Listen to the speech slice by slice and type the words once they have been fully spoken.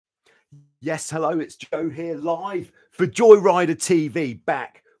Yes, hello, it's Joe here live for Joyrider TV,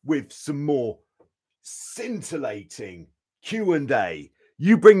 back with some more scintillating Q&A.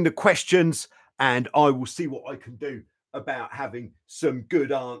 You bring the questions and I will see what I can do about having some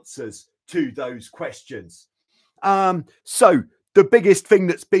good answers to those questions. So the biggest thing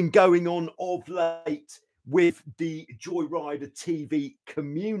that's been going on of late with the Joyrider TV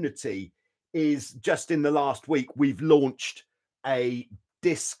community is just in the last week, we've launched a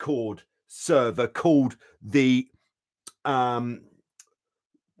Discord server called the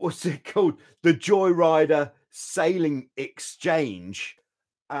what's it called, the Joyrider Sailing Exchange,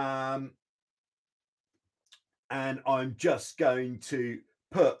 and I'm just going to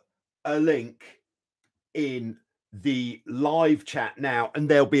put a link in the live chat now, and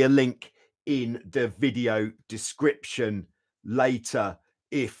there'll be a link in the video description later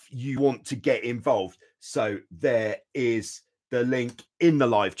if you want to get involved. So there is the link in the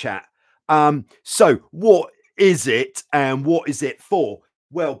live chat. So what is it and what is it for?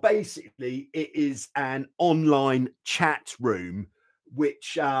 Well, basically it is an online chat room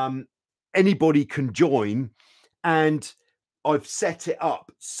which anybody can join, and I've set it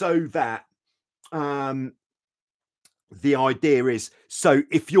up so that the idea is, so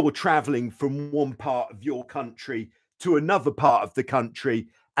if you're traveling from one part of your country to another part of the country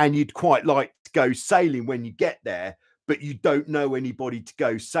and you'd quite like to go sailing when you get there, but you don't know anybody to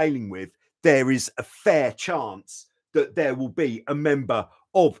go sailing with, there is a fair chance that there will be a member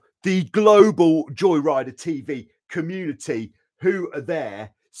of the global Joyrider TV community who are there.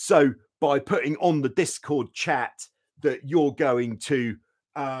 So by putting on the Discord chat that you're going to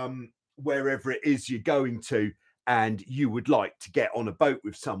wherever it is you're going to, and you would like to get on a boat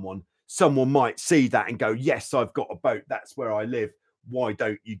with someone, someone might see that and go, yes, I've got a boat, that's where I live, why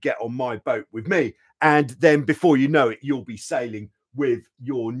don't you get on my boat with me? And then before you know it, you'll be sailing with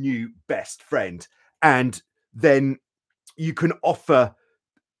your new best friend, and then you can offer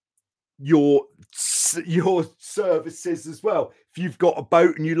your services as well. If you've got a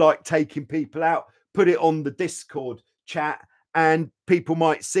boat and you like taking people out, put it on the Discord chat, and people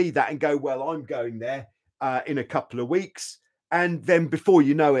might see that and go, well, I'm going there in a couple of weeks. And then before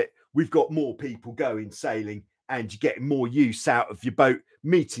you know it, we've got more people going sailing, and you're getting more use out of your boat,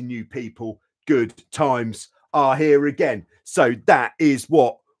 meeting new people. Good times are here again. So that is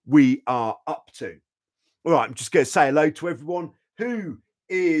what we are up to. All right, I'm just going to say hello to everyone who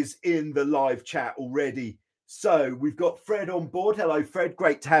is in the live chat already. So we've got Fred on board. Hello, Fred.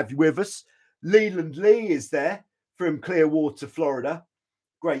 Great to have you with us. Leland Lee is there from Clearwater, Florida.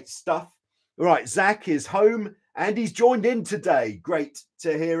 Great stuff. All right, Zach is home and he's joined in today. Great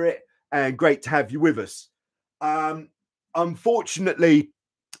to hear it and great to have you with us. Unfortunately,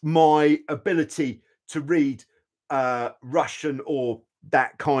 my ability to read Russian or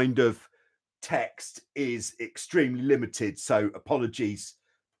that kind of text is extremely limited. So apologies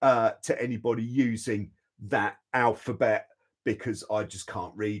to anybody using that alphabet because I just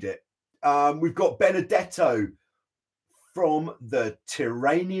can't read it. We've got Benedetto from the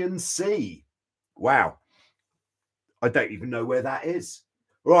Tyrrhenian Sea. Wow. I don't even know where that is.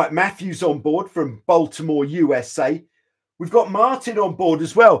 All right, Matthew's on board from Baltimore, USA. We've got Martin on board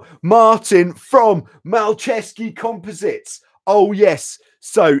as well. Martin from Malcheski Composites. Oh, yes.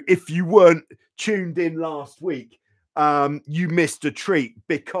 So if you weren't tuned in last week, you missed a treat,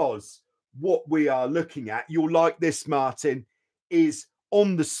 because what we are looking at, you'll like this, Martin, is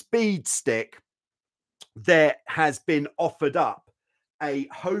on the speed stick, there has been offered up a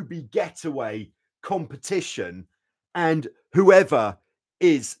Hobie Getaway competition, and whoever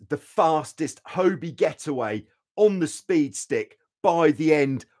is the fastest Hobie Getaway on the speed stick by the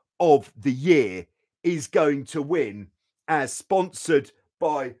end of the year is going to win, as sponsored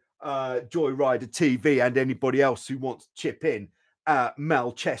by Joyrider TV and anybody else who wants to chip in,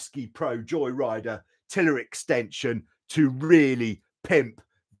 Malcheski Pro Joyrider tiller extension to really pimp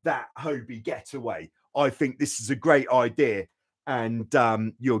that Hobie Getaway. I think this is a great idea, and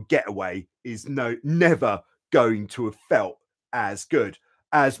your getaway is never going to have felt as good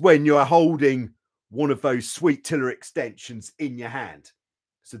as when you're holding one of those sweet tiller extensions in your hand.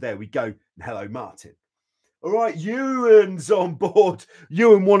 So there we go. Hello, Martin. All right, Ewan's on board.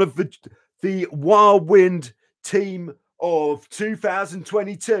 Ewan, one of the Wild Wind team of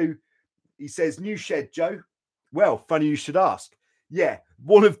 2022. He says, new shed, Joe. Well, funny you should ask. Yeah,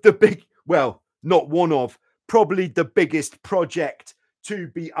 one of the big, well, not one of, probably the biggest project to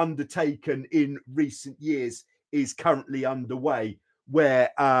be undertaken in recent years is currently underway, where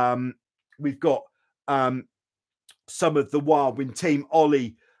we've got some of the Wild Wind team,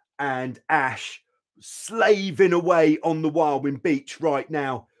 Ollie and Ash, slaving away on the Wild Wind beach right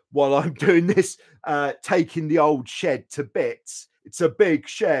now while I'm doing this, taking the old shed to bits. It's a big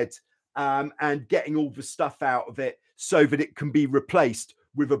shed, and getting all the stuff out of it so that it can be replaced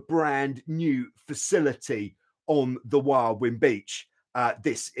with a brand new facility on the Wildwind Beach.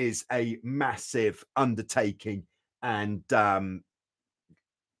 This is a massive undertaking, and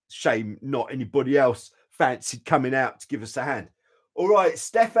shame not anybody else fancied coming out to give us a hand. All right,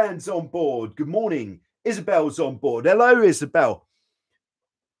 Stefan's on board. Good morning. Isabel's on board. Hello, Isabel.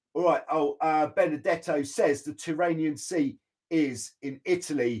 All right. Oh, Benedetto says the Tyrrhenian Sea is in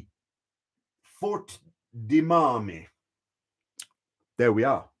Italy, Fort di Marmi. There we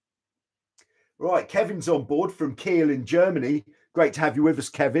are. All right, Kevin's on board from Kiel in Germany. Great to have you with us,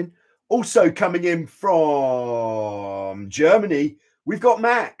 Kevin. Also coming in from Germany, we've got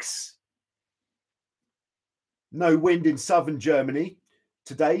Max. No wind in southern Germany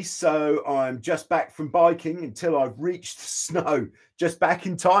today, so I'm just back from biking until I've reached the snow. Just back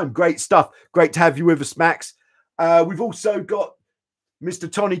in time. Great stuff. Great to have you with us, Max. We've also got Mr.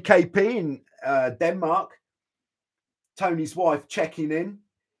 Tony KP in Denmark. Tony's wife checking in.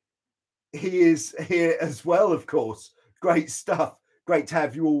 He is here as well, of course. Great stuff. Great to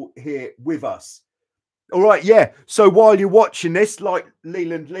have you all here with us. All right, yeah. So while you're watching this, like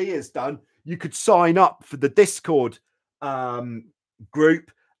Leland Lee has done, you could sign up for the Discord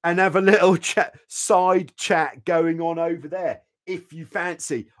group and have a little side chat going on over there if you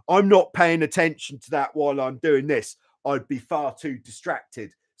fancy. I'm not paying attention to that while I'm doing this. I'd be far too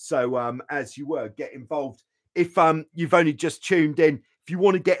distracted. So as you were, get involved. If you've only just tuned in, if you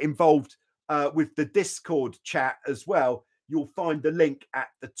want to get involved with the Discord chat as well, you'll find the link at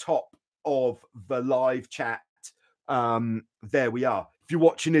the top of the live chat. There we are. If you're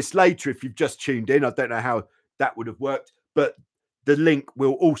watching this later, if you've just tuned in, I don't know how that would have worked, but the link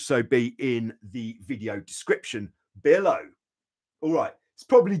will also be in the video description below. All right, it's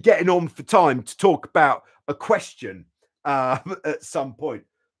probably getting on for time to talk about a question at some point,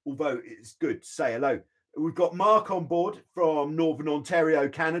 although it's good to say hello. We've got Mark on board from Northern Ontario,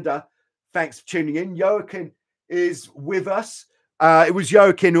 Canada. Thanks for tuning in. Joachim is with us. It was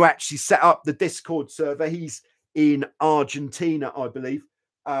Joachim who actually set up the Discord server. He's in Argentina, I believe,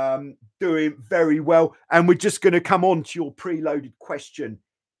 doing very well. And we're just going to come on to your preloaded question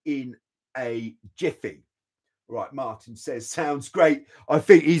in a jiffy. Right, Martin says, sounds great. I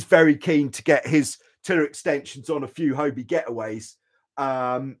think he's very keen to get his tiller extensions on a few Hobie Getaways.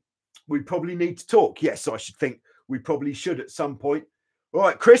 We probably need to talk. Yes, I should think we probably should at some point. All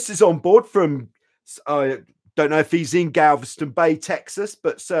right, Chris is on board from, I don't know if he's in Galveston Bay, Texas,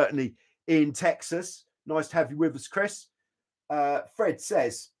 but certainly in Texas. Nice to have you with us, Chris. Fred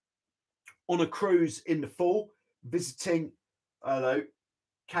says, on a cruise in the fall, visiting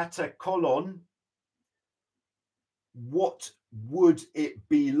Catacolon, what would it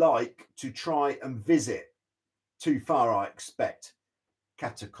be like to try and visit? Too far, I expect.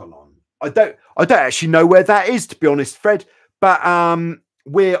 Catacolon. I don't actually know where that is, to be honest, Fred. But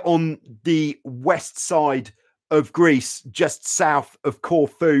we're on the west side of Greece, just south of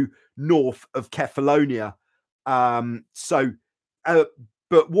Corfu, north of Kefalonia. But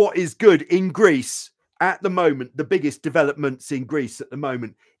what is good in Greece at the moment, the biggest developments in Greece at the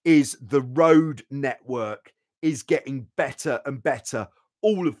moment is the road network is getting better and better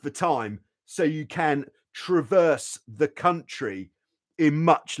all of the time. So you can traverse the country in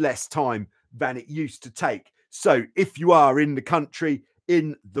much less time than it used to take. So if you are in the country,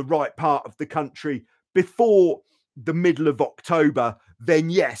 in the right part of the country before the middle of October, then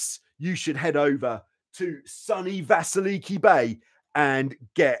yes, you should head over to sunny Vasiliki Bay and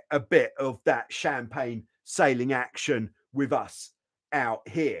get a bit of that champagne sailing action with us out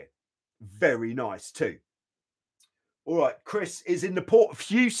here. Very nice too. All right, Chris is in the port of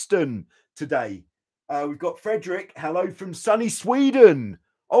Houston today. We've got Frederick. Hello from sunny Sweden.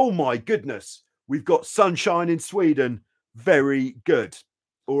 Oh my goodness. We've got sunshine in Sweden. Very good.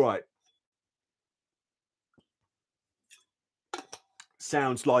 All right.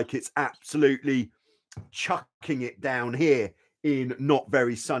 Sounds like it's absolutely chucking it down here in not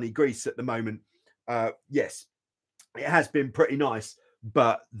very sunny Greece at the moment. Yes, it has been pretty nice,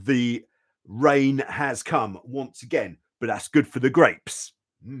 but the rain has come once again, but that's good for the grapes.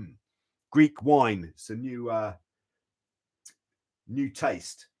 Greek wine. It's a new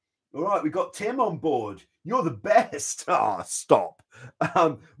taste. All right, we've got Tim on board. You're the best. Ah, stop.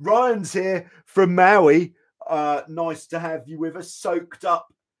 Ryan's here from Maui. Nice to have you with us.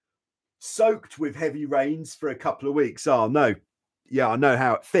 Soaked with heavy rains for a couple of weeks. Oh, no. Yeah, I know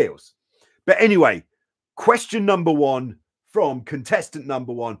how it feels. But anyway, question number one from contestant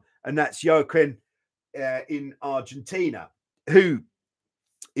number one, and that's Joaquin in Argentina, who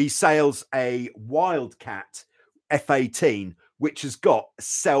he sails a Wildcat F18, which has got a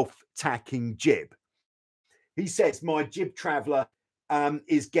self-tacking jib. He says, my jib traveller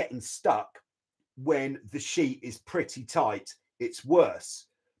is getting stuck when the sheet is pretty tight. It's worse,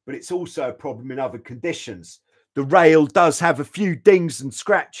 but it's also a problem in other conditions. The rail does have a few dings and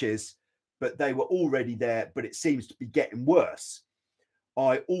scratches, but they were already there, but it seems to be getting worse.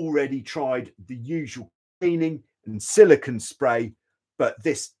 I already tried the usual cleaning and silicone spray, but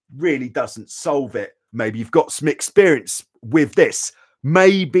this really doesn't solve it. Maybe you've got some experience with this.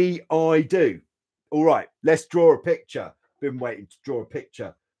 Maybe I do. All right, let's draw a picture. Been waiting to draw a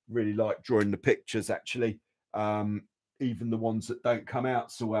picture. Really like drawing the pictures, actually, even the ones that don't come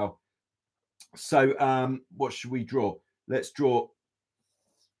out so well. So what should we draw? Let's draw.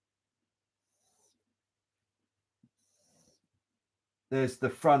 There's the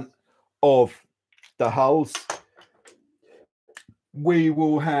front of the hulls. We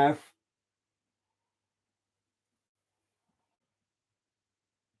will have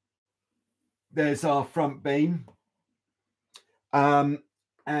there's our front beam.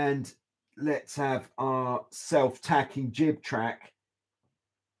 And let's have our self-tacking jib track.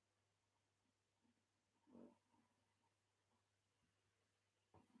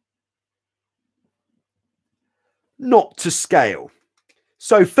 Not to scale.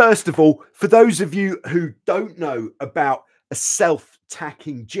 So first of all, for those of you who don't know about a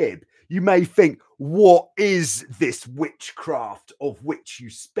self-tacking jib, you may think, what is this witchcraft of which you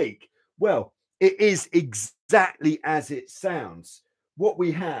speak? Well, it is exactly as it sounds. What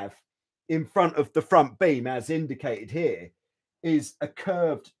we have in front of the front beam, as indicated here, is a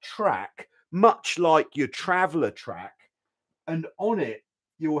curved track, much like your traveller track. And on it,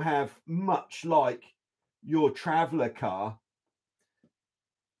 you'll have, much like your traveller car,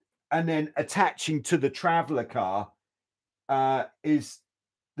 and then attaching to the traveller car is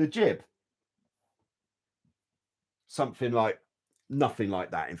the jib. Something like, nothing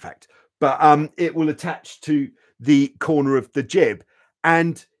like that, in fact. But it will attach to the corner of the jib.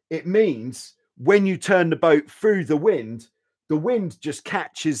 And it means when you turn the boat through the wind just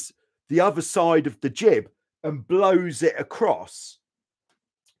catches the other side of the jib and blows it across.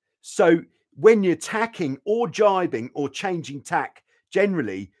 So when you're tacking or jibing or changing tack,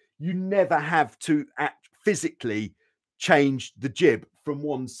 generally, you never have to physically change the jib from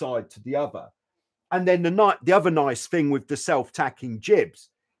one side to the other. And then the other nice thing with the self-tacking jibs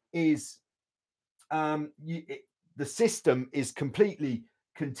is the system is completely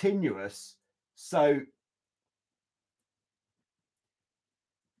continuous. So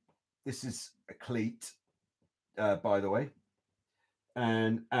this is a cleat, by the way,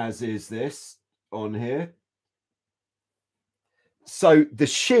 and as is this on here. So the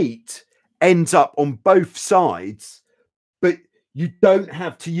sheet ends up on both sides, but you don't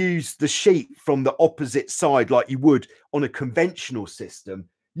have to use the sheet from the opposite side like you would on a conventional system.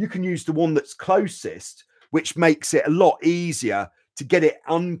 You can use the one that's closest, which makes it a lot easier to get it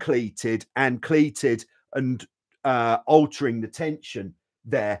uncleated and cleated and altering the tension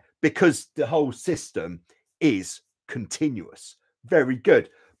there, because the whole system is continuous. Very good.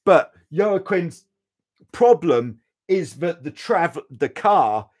 But Joaquin's problem is that the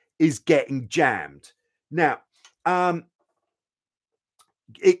car is getting jammed. Now,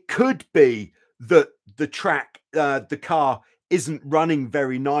 it could be that the car isn't running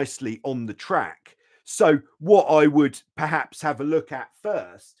very nicely on the track. So what I would perhaps have a look at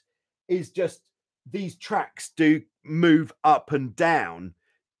first is just these tracks do move up and down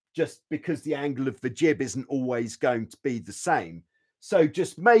just because the angle of the jib isn't always going to be the same. So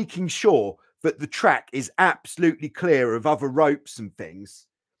just making sure that the track is absolutely clear of other ropes and things.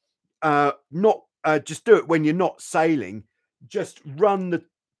 Just do it when you're not sailing. Just run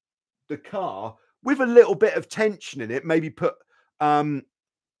the car with a little bit of tension in it. Maybe put a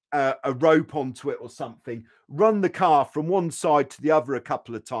rope onto it or something. Run the car from one side to the other a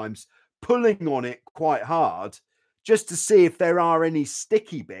couple of times, pulling on it quite hard, just to see if there are any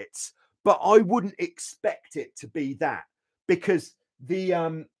sticky bits. But I wouldn't expect it to be that, because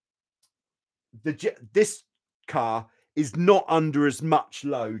this car is not under as much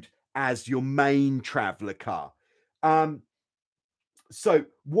load as your main traveller car. So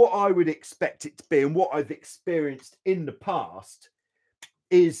what I would expect it to be, and what I've experienced in the past,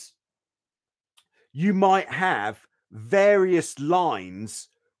 is you might have various lines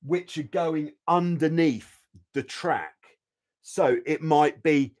which are going underneath the track. So it might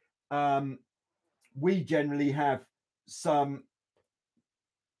be, we generally have some,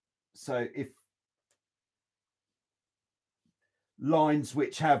 so if lines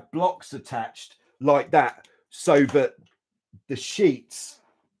which have blocks attached like that, so that the sheets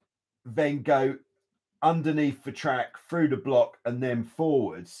then go underneath the track, through the block, and then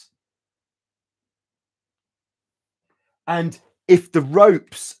forwards. And if the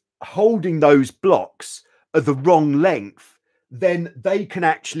ropes holding those blocks are the wrong length, then they can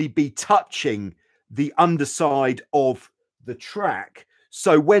actually be touching the underside of the track.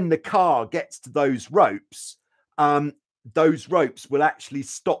 So when the car gets to those ropes will actually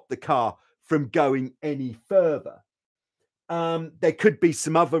stop the car from going any further. There could be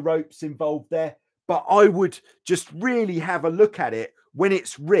some other ropes involved there, but I would just really have a look at it when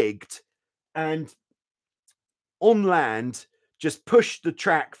it's rigged, and on land, just push the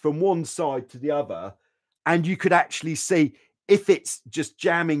track from one side to the other, and you could actually see if it's just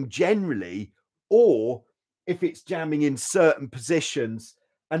jamming generally or if it's jamming in certain positions,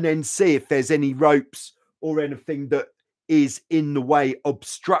 and then see if there's any ropes or anything that is in the way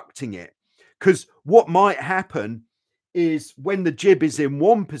obstructing it. Because what might happen is when the jib is in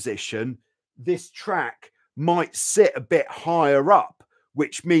one position, this track might sit a bit higher up,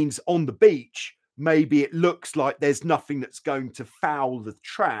 which means on the beach, maybe it looks like there's nothing that's going to foul the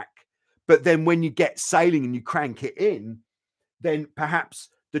track. But then when you get sailing and you crank it in, then perhaps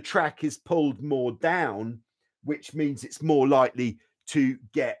the track is pulled more down, which means it's more likely to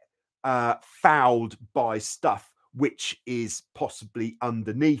get fouled by stuff which is possibly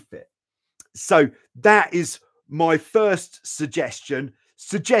underneath it. So that is my first suggestion.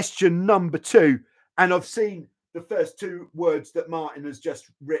 Suggestion number 2, and I've seen the first 2 words that Martin has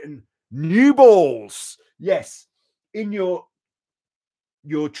just written: new balls. Yes, in your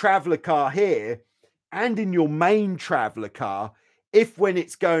traveler car here and in your main traveler car, if when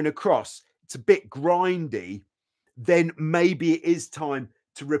it's going across it's a bit grindy, then maybe it is time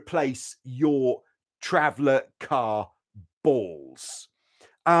to replace your traveler car balls.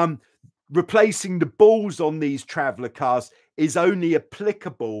 Replacing the balls on these traveler cars is only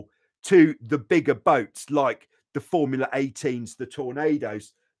applicable to the bigger boats like the Formula 18s, the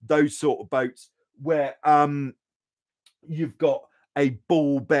Tornadoes, those sort of boats where you've got a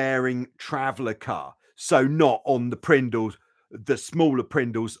ball bearing traveler car. So not on the Prindles, the smaller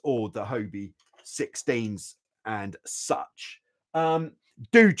Prindles or the Hobie 16s and such.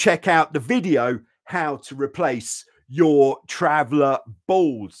 Do check out the video how to replace your traveler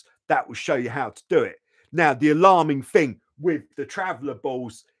balls. That will show you how to do it. Now, the alarming thing with the traveler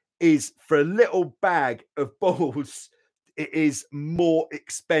balls is for a little bag of balls, it is more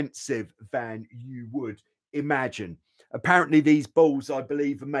expensive than you would imagine. Apparently, these balls, I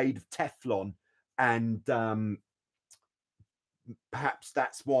believe, are made of Teflon, and perhaps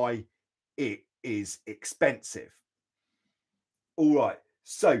that's why it is expensive. All right,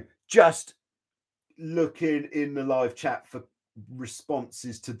 so just looking in the live chat for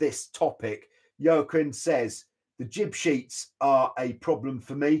responses to this topic. Joaquin says, the jib sheets are a problem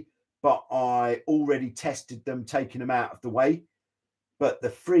for me, but I already tested them, taking them out of the way. But the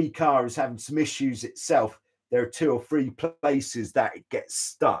free car is having some issues itself. There are 2 or 3 places that it gets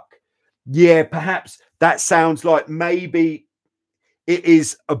stuck. Yeah, perhaps that sounds like maybe it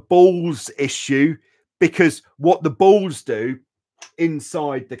is a balls issue, because what the balls do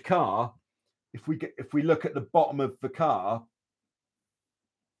inside the car, if we look at the bottom of the car,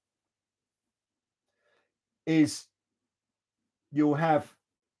 is you'll have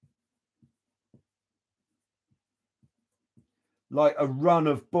like a run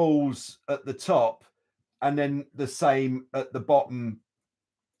of balls at the top and then the same at the bottom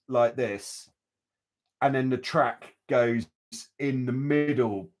like this, and then the track goes in the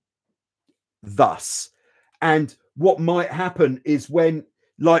middle thus. And what might happen is when,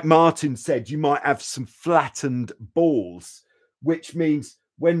 like Martin said, you might have some flattened balls, which means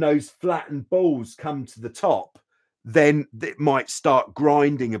when those flattened balls come to the top, then it might start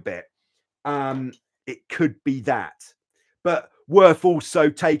grinding a bit. It could be that, but worth also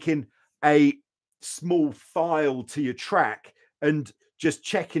taking a small file to your track and just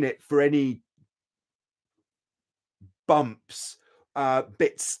checking it for any bumps,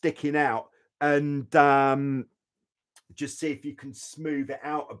 bits sticking out, and just see if you can smooth it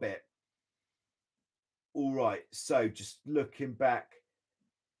out a bit. All right, so just looking back.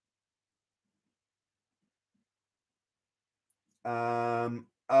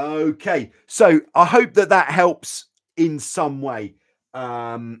 Okay, so I hope that helps in some way.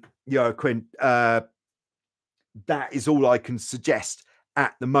 Joaquin, that is all I can suggest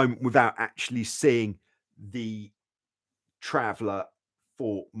at the moment without actually seeing the traveler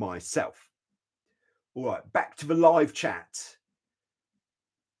for myself. All right, back to the live chat.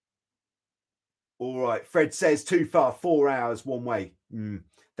 All right, Fred says too far, 4 hours one way.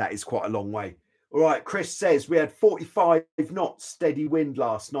 That is quite a long way. All right, Chris says we had 45 knots steady wind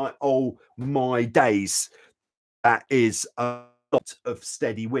last night. Oh my days. That is a lot of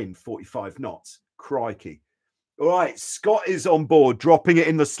steady wind, 45 knots. Crikey. All right, Scott is on board, dropping it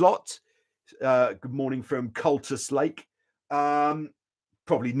in the slot. Good morning from Cultus Lake.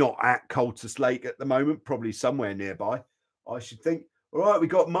 Probably not at Cultus Lake at the moment, probably somewhere nearby, I should think. All right, we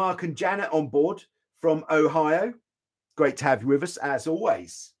got Mark and Janet on board from Ohio. Great to have you with us, as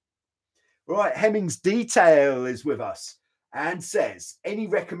always. All right, Hemmings Detail is with us and says, any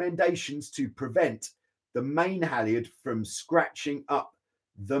recommendations to prevent the main halyard from scratching up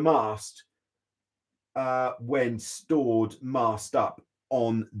the mast when stored mast up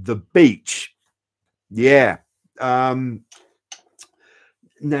on the beach? Yeah. Now,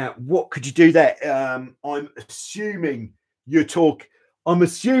 what could you do there? I'm assuming you're talking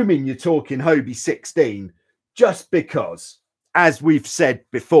Hobie 16, just because, as we've said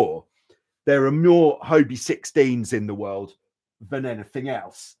before, there are more Hobie 16s in the world than anything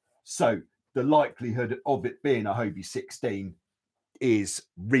else. So the likelihood of it being a Hobie 16 is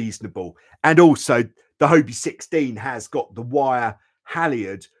reasonable. And also the Hobie 16 has got the wire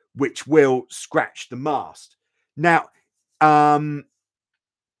halyard, which will scratch the mast. Now,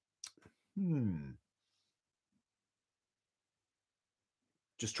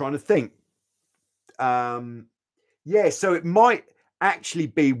 just trying to think. Yeah, so it might actually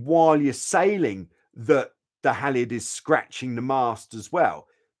be while you're sailing that the halyard is scratching the mast as well,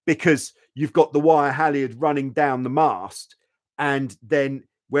 because you've got the wire halyard running down the mast, and then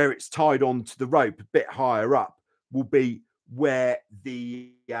where it's tied onto the rope a bit higher up will be where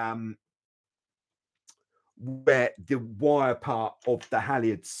the wire part of the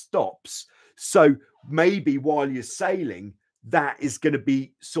halyard stops. So maybe while you're sailing, that is going to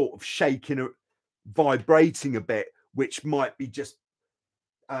be sort of shaking, vibrating a bit, which might be just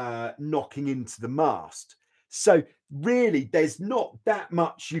knocking into the mast. So really, there's not that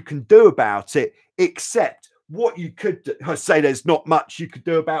much you can do about it, except what you could do. I say there's not much you could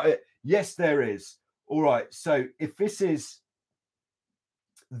do about it. Yes, there is. All right. So if this is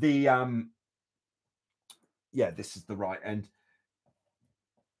the yeah, this is the right end.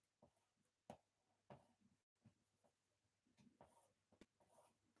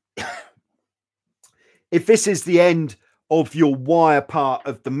 If this is the end of your wire part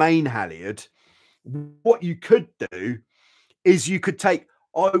of the main halyard, what you could do is I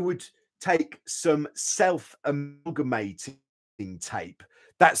would take some self-amalgamating tape.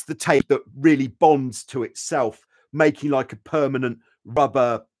 That's the tape that really bonds to itself, making like a permanent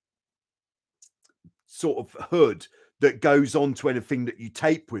rubber sort of hood that goes onto anything that you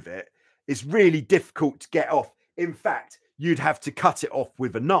tape with it. It's really difficult to get off. In fact, you'd have to cut it off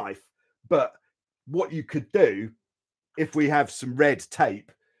with a knife. But what you could do, if we have some red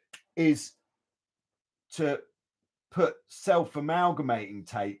tape, is to put self-amalgamating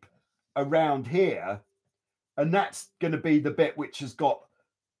tape around here, and that's going to be the bit which has got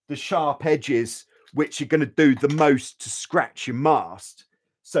the sharp edges, which are going to do the most to scratch your mast.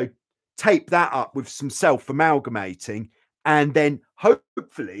 So tape that up with some self-amalgamating, and then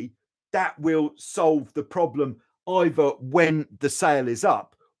hopefully that will solve the problem either when the sail is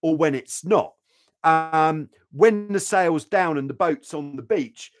up or when it's not. When the sail's down and the boat's on the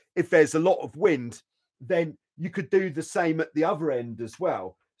beach, if there's a lot of wind, then you could do the same at the other end as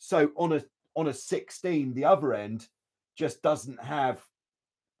well. So on a 16, the other end just doesn't have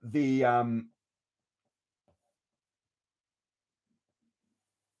the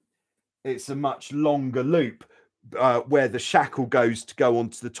it's a much longer loop where the shackle goes to go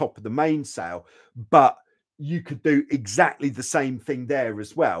onto the top of the mainsail, but you could do exactly the same thing there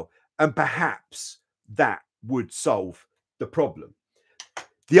as well, and perhaps that would solve the problem.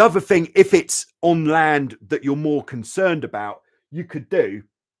 The other thing, if it's on land that you're more concerned about, you could do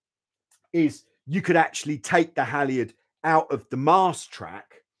is you could actually take the halyard out of the mast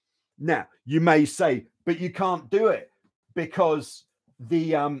track. Now, you may say, but you can't do it because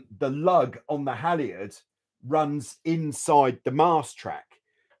the lug on the halyard runs inside the mast track.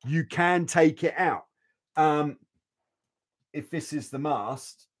 You can take it out. If this is the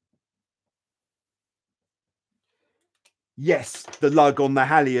mast, yes, the lug on the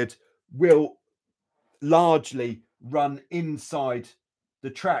halyard will largely run inside the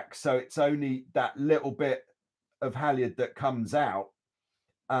track. So it's only that little bit of halyard that comes out.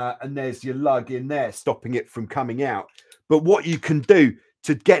 And there's your lug in there, stopping it from coming out. But what you can do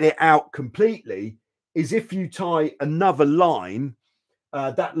to get it out completely is if you tie another line,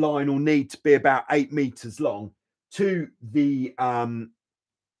 that line will need to be about 8 meters long to the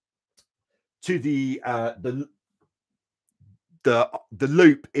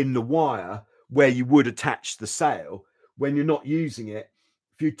loop in the wire, where you would attach the sail when you're not using it.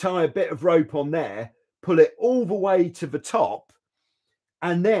 If you tie a bit of rope on there, pull it all the way to the top,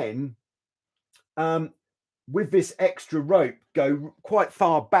 and then with this extra rope, go quite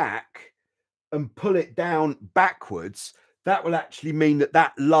far back and pull it down backwards, that will actually mean that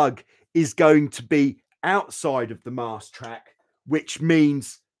that lug is going to be outside of the mast track, which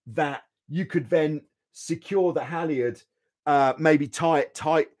means that you could then secure the halyard, maybe tie it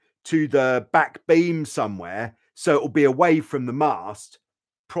tight to the back beam somewhere, so it will be away from the mast.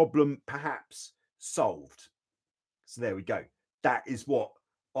 Problem perhaps solved. So there we go. That is what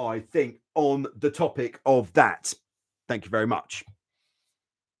I think on the topic of that. Thank you very much.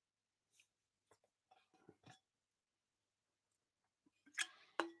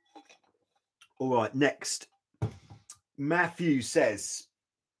 All right, next. Matthew says,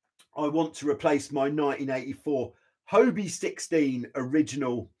 I want to replace my 1984 Hobie 16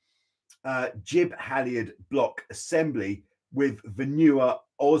 original jib halyard block assembly with the newer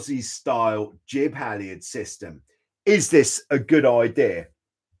Aussie style jib halyard system. Is this a good idea?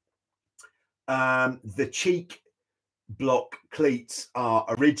 The cheek block cleats are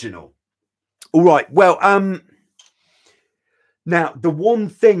original. All right, well, now the one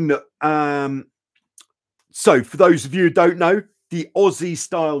thing that so for those of you who don't know, the Aussie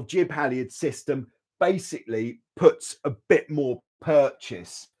style jib halyard system basically puts a bit more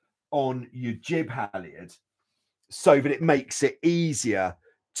purchase on your jib halyard so that it makes it easier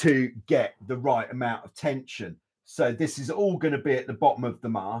to get the right amount of tension. So this is all going to be at the bottom of the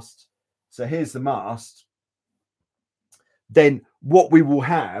mast. So here's the mast. Then what we will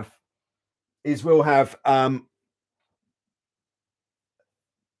have is we'll have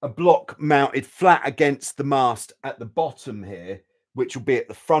a block mounted flat against the mast at the bottom here, which will be at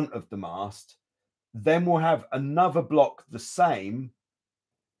the front of the mast. Then we'll have another block the same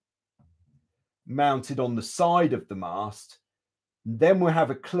mounted on the side of the mast. Then we'll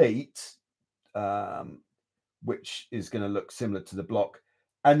have a cleat, which is going to look similar to the block.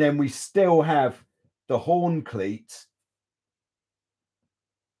 And then we still have the horn cleat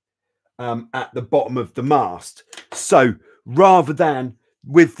at the bottom of the mast. So rather than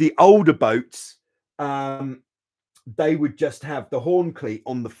with the older boats, they would just have the horn cleat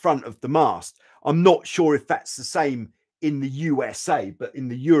on the front of the mast. I'm not sure if that's the same in the USA, but in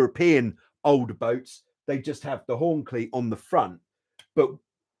the European older boats, they just have the horn cleat on the front. But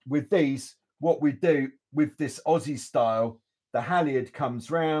with these, what we do with this Aussie style, the halyard comes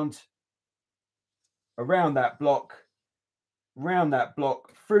round, around that block,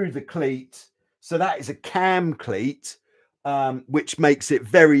 through the cleat. So that is a cam cleat, which makes it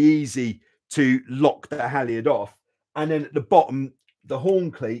very easy to lock the halyard off. And then at the bottom, the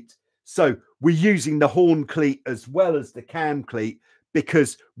horn cleat. So we're using the horn cleat as well as the cam cleat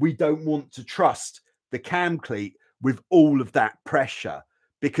because we don't want to trust the cam cleat with all of that pressure,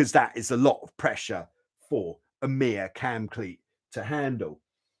 because that is a lot of pressure for a mere cam cleat to handle.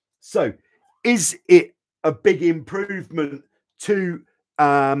 So is it a big improvement to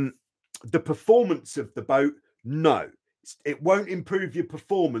the performance of the boat? No, it won't improve your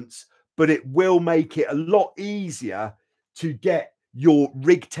performance, but it will make it a lot easier to get your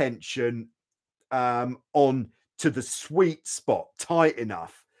rig tension on to the sweet spot tight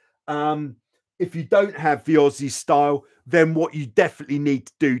enough. If you don't have the Aussie style, then what you definitely need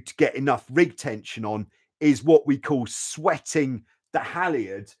to do to get enough rig tension on is what we call sweating the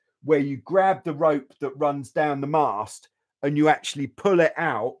halyard, where you grab the rope that runs down the mast and you actually pull it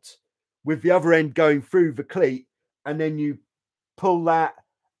out with the other end going through the cleat, and then you pull that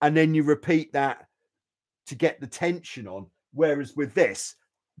and then you repeat that to get the tension on. Whereas with this,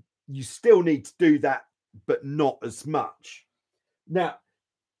 you still need to do that, but not as much. Now,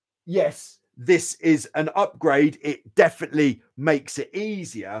 yes, this is an upgrade. It definitely makes it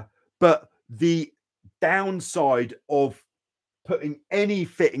easier, but the downside of putting any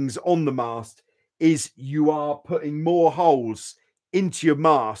fittings on the mast is you are putting more holes into your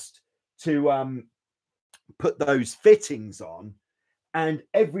mast to put those fittings on. And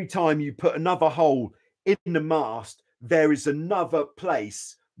every time you put another hole in the mast, there is another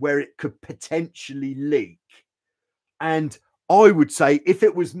place where it could potentially leak. And I would say if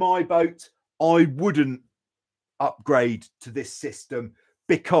it was my boat, I wouldn't upgrade to this system,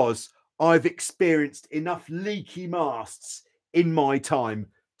 because I've experienced enough leaky masts in my time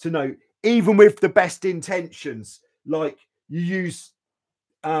to know, even with the best intentions, like you use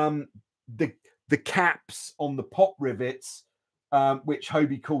the caps on the pop rivets, which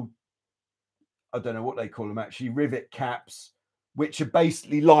Hobie called, I don't know what they call them actually, rivet caps, which are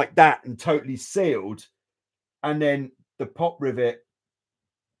basically like that and totally sealed. And then the pop rivet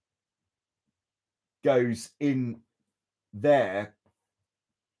goes in there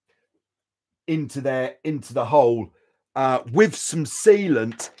into the hole with some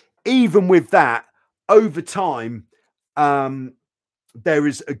sealant. Even with that, over time, there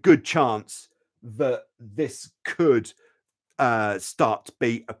is a good chance that this could start to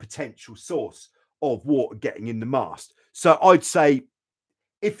be a potential source of water getting in the mast. So I'd say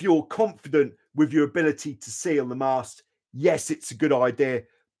if you're confident with your ability to seal the mast, yes, it's a good idea.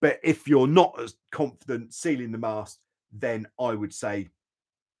 But if you're not as confident sealing the mast, then I would say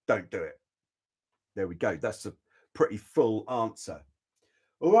don't do it. There we go. That's a pretty full answer.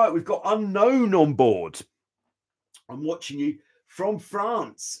 All right, we've got Unknown on board. I'm watching you from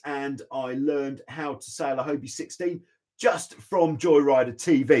France, and I learned how to sail a Hobie 16 just from Joyrider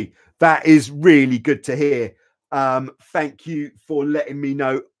TV. That is really good to hear. Thank you for letting me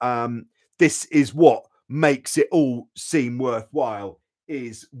know. This is what makes it all seem worthwhile,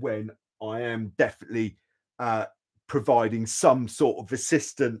 is when I am definitely providing some sort of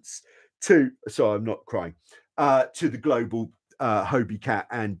assistance to, sorry, I'm not crying, to the global Hobie Cat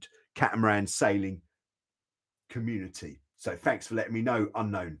and catamaran sailing community. So thanks for letting me know,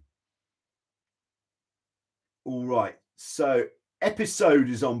 Unknown. All right, so episode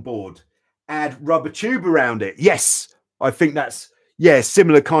is on board. Add rubber tube around it. Yes, I think that's, yeah,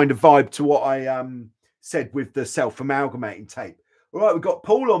 similar kind of vibe to what I said with the self-amalgamating tape. All right, we've got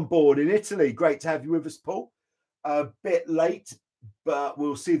Paul on board in Italy. Great to have you with us, Paul. A bit late, but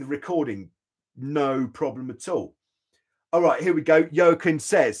we'll see the recording. No problem at all. All right, here we go. Jochen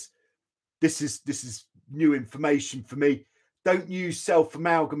says, this is new information for me. Don't use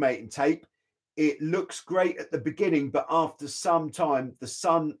self-amalgamating tape. It looks great at the beginning, but after some time, the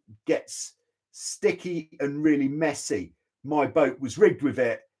sun gets sticky and really messy. My boat was rigged with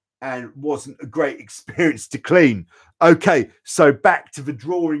it and wasn't a great experience to clean. Okay, so back to the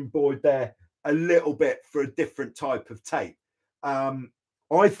drawing board there a little bit for a different type of tape.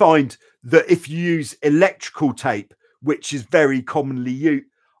 I find that if you use electrical tape, which is very commonly used,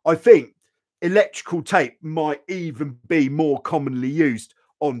 I think electrical tape might even be more commonly used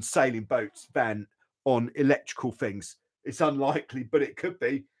on sailing boats than on electrical things. It's unlikely, but it could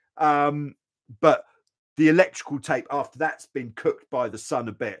be. But the electrical tape, after that's been cooked by the sun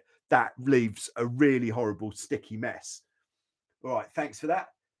a bit, that leaves a really horrible sticky mess. All right, thanks for that.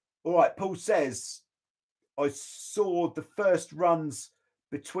 All right, Paul says, I saw the first runs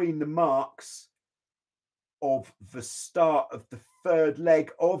between the marks of the start of the third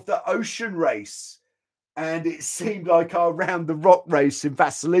leg of the ocean race, and it seemed like our round the rock race in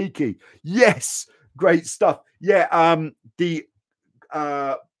Vasiliki. Yes, great stuff. Yeah,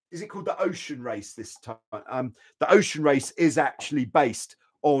 is it called the ocean race this time? The ocean race is actually based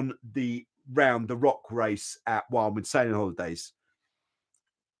on the round the rock race at Wildwood Sailing Holidays.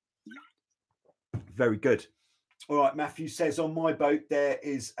 Very good. All right, Matthew says, on my boat, there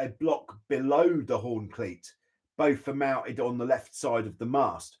is a block below the horn cleat. Both are mounted on the left side of the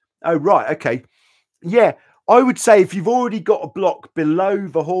mast. Oh, right. Okay. Yeah, I would say if you've already got a block below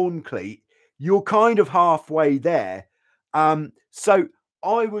the horn cleat, you're kind of halfway there. So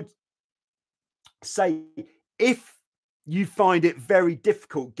I would say if you find it very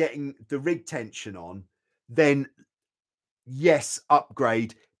difficult getting the rig tension on, then yes,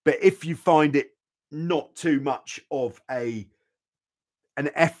 upgrade. But if you find it not too much of an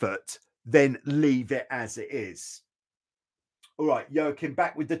effort, then leave it as it is. All right, Joachim,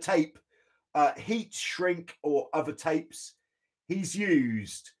 back with the tape. Heat shrink or other tapes. He's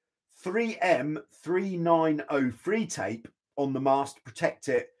used 3M 3903 tape on the mast to protect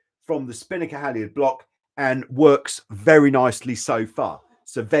it from the Spinnaker halyard block, and works very nicely so far.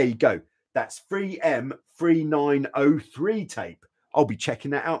 So there you go. That's 3M 3903 tape. I'll be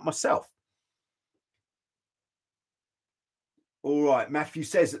checking that out myself. All right, Matthew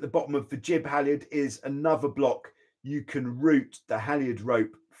says at the bottom of the jib halyard is another block you can route the halyard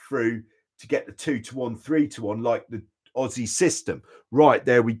rope through to get the 2-to-1, 3-to-1, like the Aussie system. Right,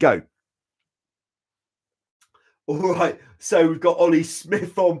 there we go. All right, so we've got Ollie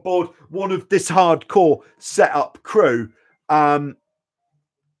Smith on board, one of this hardcore setup crew, working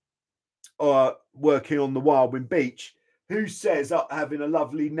on the Wildwind Beach, who says up having a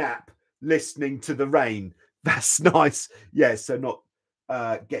lovely nap, listening to the rain. That's nice. Yeah, so not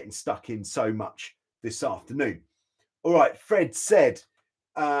getting stuck in so much this afternoon. All right, Fred says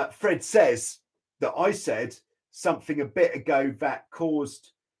that I said something a bit ago that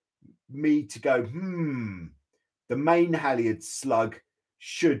caused me to go, the main halyard slug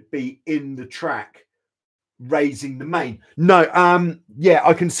should be in the track, raising the main. No, yeah,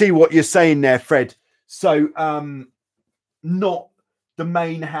 I can see what you're saying there, Fred. So not the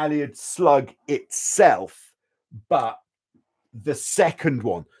main halyard slug itself, but the second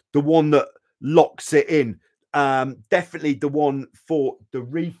one, the one that locks it in, definitely the one for the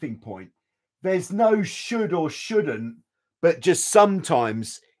reefing point. There's no should or shouldn't, but just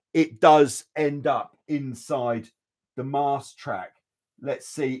sometimes it does end up inside the mast track. Let's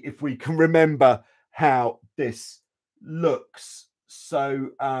see if we can remember how this looks. So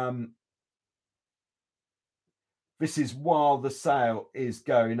this is while the sail is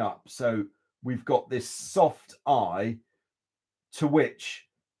going up. So we've got this soft eye to which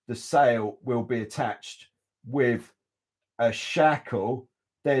the sail will be attached with a shackle.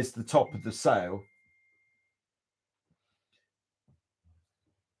 There's the top of the sail.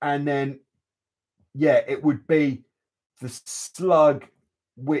 And then, yeah, it would be the slug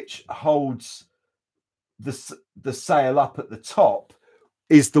which holds the sail up at the top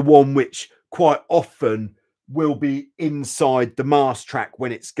is the one which quite often will be inside the mast track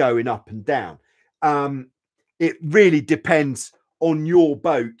when it's going up and down. It really depends on your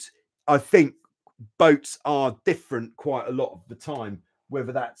boat. I think boats are different quite a lot of the time,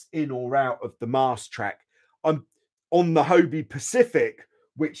 whether that's in or out of the mast track. I'm on the Hobie Pacific,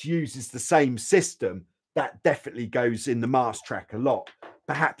 which uses the same system, that definitely goes in the mast track a lot.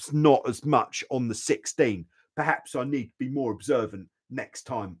 Perhaps not as much on the 16. Perhaps I need to be more observant next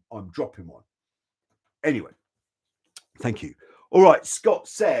time I'm dropping one. Anyway, thank you. All right, Scott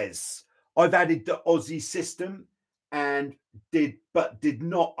says, I've added the Aussie system and did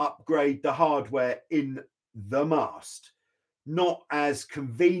not upgrade the hardware in the mast. Not as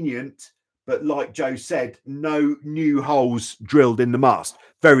convenient, but like Joe said, no new holes drilled in the mast.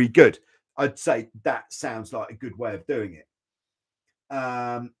 Very good. I'd say that sounds like a good way of doing it.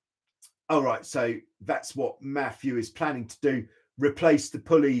 All right, so that's what Matthew is planning to do. Replace the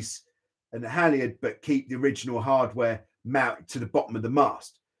pulleys and the halyard, but keep the original hardware mounted to the bottom of the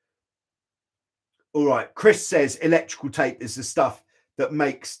mast. All right, Chris says electrical tape is the stuff that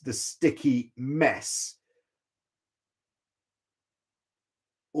makes the sticky mess.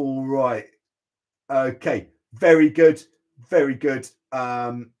 All right. Okay. Very good. Very good.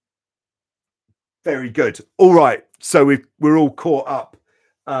 Very good. All right. So we're all caught up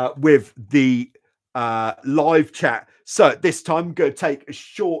with the live chat. So at this time, I'm going to take a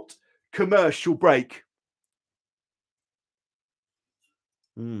short commercial break.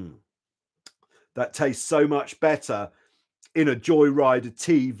 That tastes so much better in a Joyrider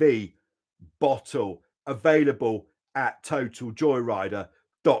TV bottle, available at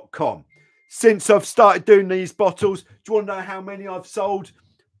totaljoyrider.com. Since I've started doing these bottles, do you want to know how many I've sold?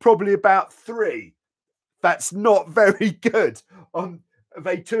 Probably about 3. That's not very good. Are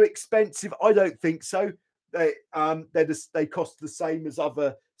they too expensive? I don't think so. They cost the same as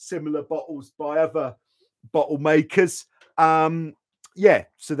other similar bottles by other bottle makers. Yeah,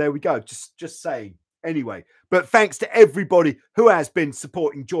 so there we go. Just saying. Anyway, but thanks to everybody who has been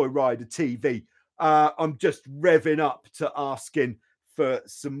supporting Joyrider TV. I'm just revving up to asking for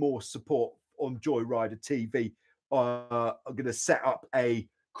some more support on Joyrider TV. I'm going to set up a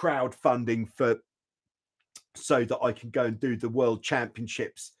crowdfunding so that I can go and do the World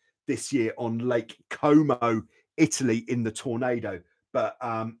Championships this year on Lake Como, Italy, in the tornado. But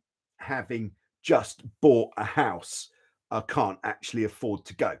having just bought a house, I can't actually afford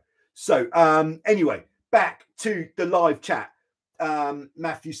to go. So anyway, back to the live chat.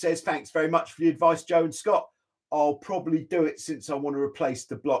 Matthew says, thanks very much for the advice, Joe and Scott. I'll probably do it since I want to replace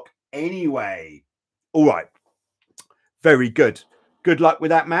the block anyway. All right. Very good. Good luck with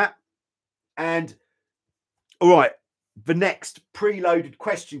that, Matt. And all right, the next preloaded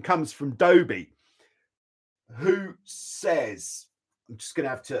question comes from Dobie, who says, I'm just going to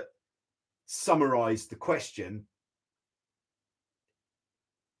have to summarize the question.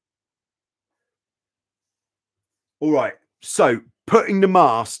 All right, so putting the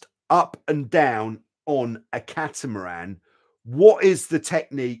mast up and down on a catamaran, what is the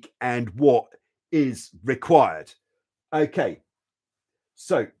technique and what is required? Okay,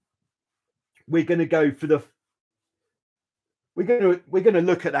 so we're going to go for the we're going to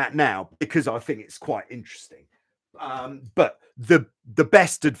look at that now because I think it's quite interesting. But the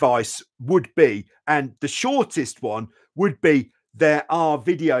best advice would be, and the shortest one would be, there are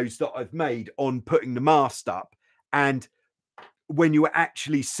videos that I've made on putting the mast up, and when you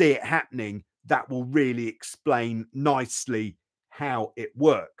actually see it happening, that will really explain nicely how it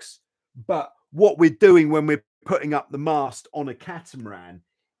works. But what we're doing when we're putting up the mast on a catamaran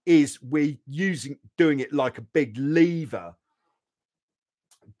is we're doing it like a big lever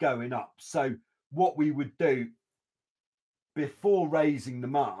going up. So what we would do before raising the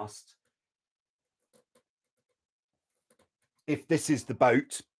mast if this is the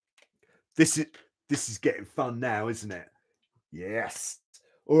boat, this is getting fun now, isn't it? Yes.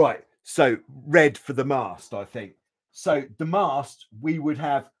 All right. So red for the mast, I think. So the mast, we would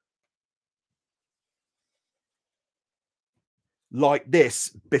have like this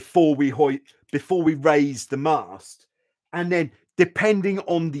before we raise the mast, and then depending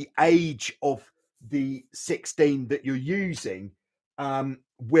on the age of the 16 that you're using,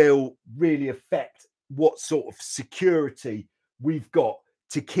 will really affect what sort of security we've got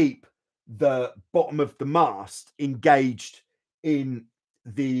to keep the bottom of the mast engaged in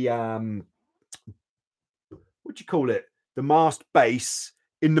the what do you call it? The mast base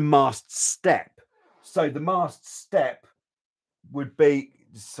in the mast step. So the mast step would be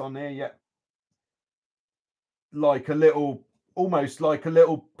it's on there, yeah, like a little, almost like a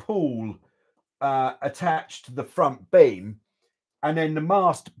little pool attached to the front beam, and then the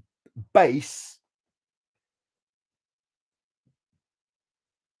mast base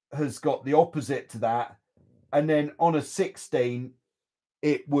has got the opposite to that, and then on a 16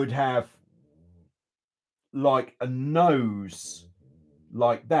 it would have like a nose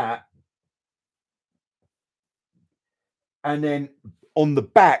like that, and then on the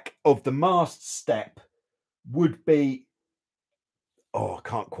back of the mast step would be, oh, I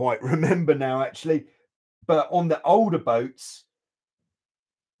can't quite remember now actually, but on the older boats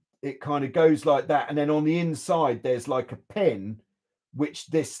it kind of goes like that, and then on the inside there's like a pin which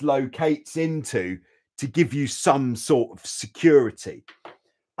this locates into to give you some sort of security.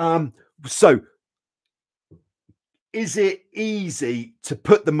 So is it easy to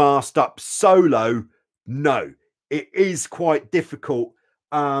put the mast up solo? No, it is quite difficult,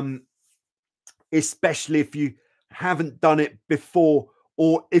 especially if you haven't done it before,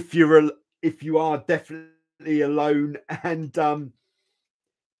 or if you are definitely alone, and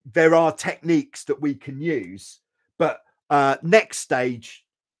there are techniques that we can use. But next stage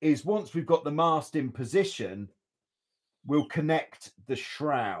is, once we've got the mast in position, we'll connect the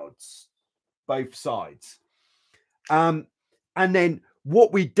shrouds both sides. And then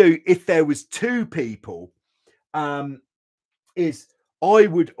what we do if there was two people, is I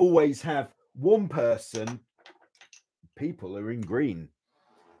would always have one person, people are in green,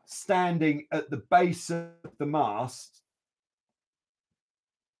 standing at the base of the mast,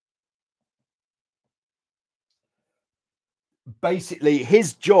 basically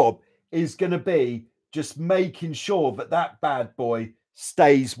his job is going to be just making sure that that bad boy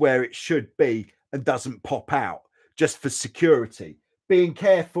stays where it should be and doesn't pop out, just for security. Being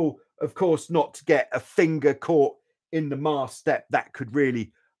careful, of course, not to get a finger caught in the mast step. That could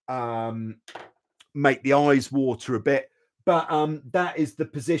really make the eyes water a bit. But that is the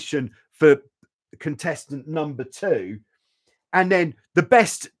position for contestant number 2. And then the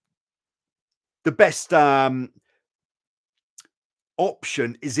best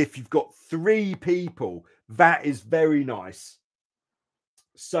option is if you've got 3 people. That is very nice.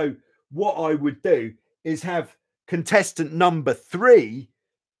 So what I would do is have contestant number 3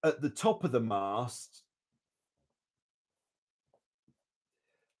 at the top of the mast,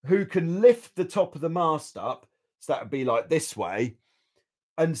 who can lift the top of the mast up, so that would be like this way,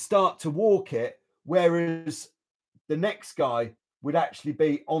 and start to walk it, whereas the next guy would actually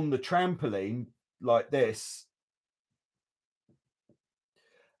be on the trampoline like this,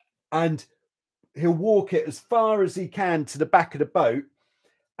 and he'll walk it as far as he can to the back of the boat,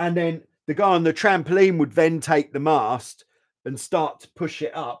 and then the guy on the trampoline would then take the mast and start to push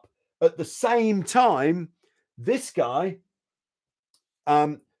it up. At the same time, this guy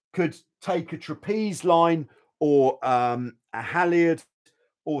could take a trapeze line or a halyard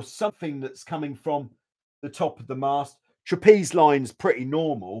or something that's coming from the top of the mast. Trapeze line's pretty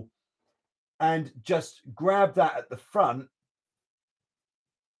normal, and just grab that at the front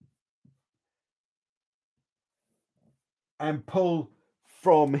and pull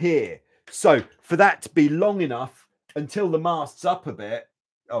from here. So for that to be long enough until the mast's up a bit,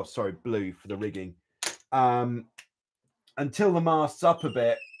 oh sorry, blue for the rigging, until the mast's up a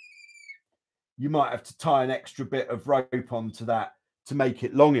bit, you might have to tie an extra bit of rope onto that to make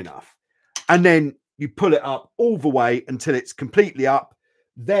it long enough. And then you pull it up all the way until it's completely up.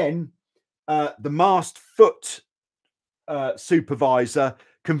 Then the mast foot supervisor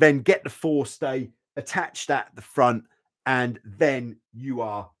can then get the forestay, attach that at the front, and then you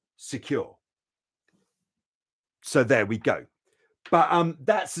are secure. So there we go. But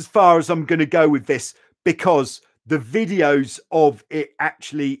that's as far as I'm going to go with this, because the videos of it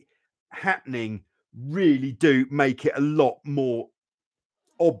actually happening really do make it a lot more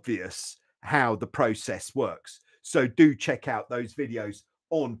obvious how the process works. So do check out those videos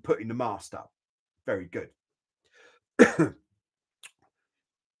on putting the mast up. Very good.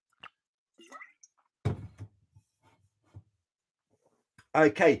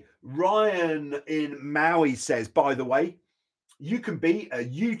 Okay, Ryan in Maui says, by the way, you can be a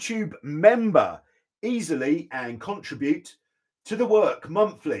YouTube member easily and contribute to the work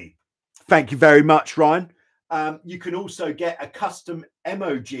monthly. Thank you very much, Ryan. You can also get a custom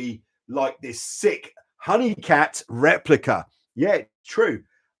emoji like this sick honey cat replica. Yeah, true.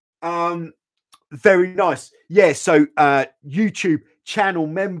 Very nice. Yeah, so YouTube channel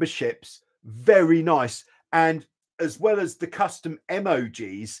memberships, very nice. And as well as the custom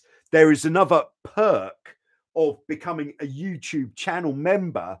emojis, there is another perk of becoming a YouTube channel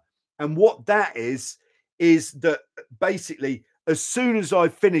member. And what that is that basically, as soon as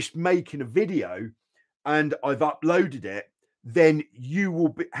I've finished making a video and I've uploaded it, then you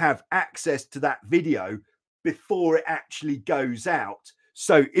will have access to that video before it actually goes out.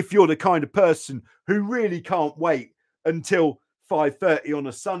 So if you're the kind of person who really can't wait until 5:30 on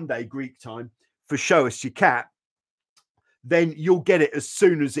a Sunday Greek time for Show Us Your Cat, then you'll get it as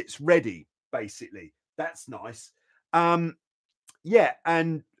soon as it's ready, basically. That's nice. Yeah,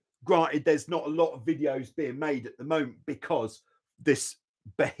 and granted, there's not a lot of videos being made at the moment because this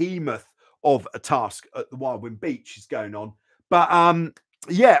behemoth of a task at the Wild Wind Beach is going on. But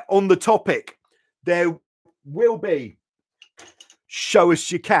yeah, on the topic, there will be Show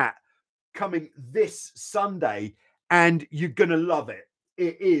Us Your Cat coming this Sunday, and you're gonna love it.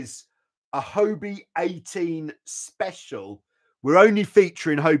 It is a Hobie 18 special. We're only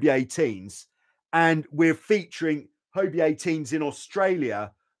featuring Hobie 18s, and we're featuring Hobie 18s in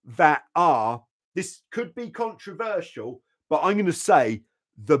Australia that are, this could be controversial, but I'm going to say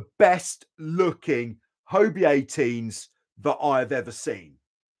the best looking Hobie 18s that I've ever seen.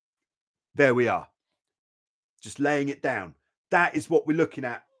 There we are. Just laying it down. That is what we're looking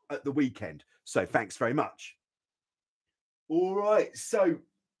at the weekend. So thanks very much. All right. So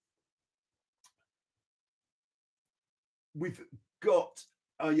we've got,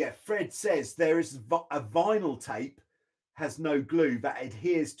 oh yeah, Fred says there is a vinyl tape, has no glue, that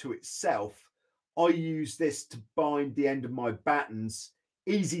adheres to itself. I use this to bind the end of my battens.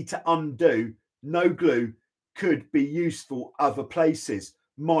 Easy to undo, no glue, could be useful other places.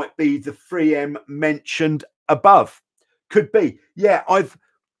 Might be the 3M mentioned above. Could be. Yeah, I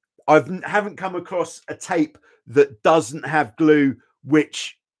haven't come across a tape that doesn't have glue,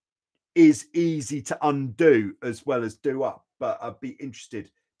 which is easy to undo as well as do up, but I'd be interested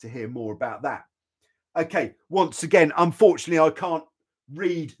to hear more about that. Okay, once again, unfortunately, I can't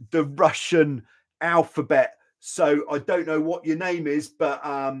read the Russian alphabet, so I don't know what your name is, but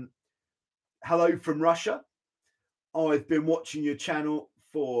hello from Russia. I've been watching your channel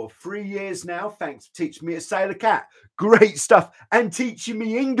for 3 years now. Thanks for teaching me to sail a cat. Great stuff. And teaching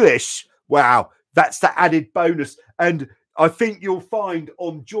me English. Wow, that's the added bonus. And I think you'll find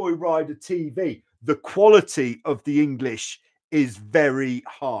on Joyrider TV, the quality of the English is very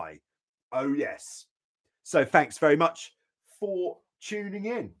high. Oh, yes. So thanks very much for tuning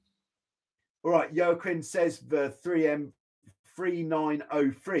in. All right, Joaquin says the 3M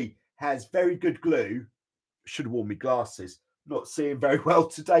 3903 has very good glue. Should have worn my glasses. Not seeing very well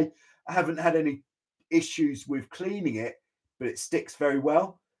today. I haven't had any issues with cleaning it, but it sticks very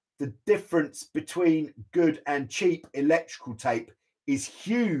well. The difference between good and cheap electrical tape is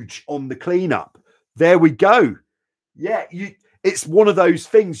huge on the cleanup. There we go. Yeah, it's one of those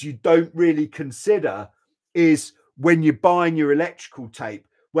things you don't really consider is when you're buying your electrical tape.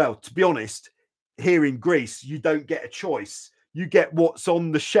 Well, to be honest, here in Greece, you don't get a choice. You get what's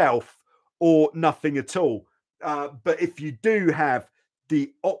on the shelf or nothing at all. But if you do have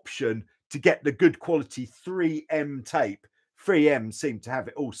the option to get the good quality 3M tape, 3M seem to have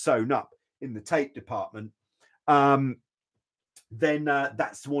it all sewn up in the tape department, then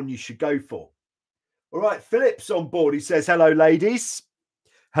that's the one you should go for. All right, Philip's on board. He says, hello, ladies.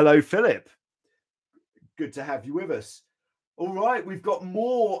 Hello, Philip. Good to have you with us. All right, we've got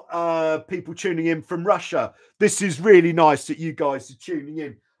more people tuning in from Russia. This is really nice that you guys are tuning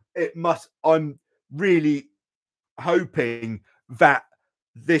in. I'm really hoping that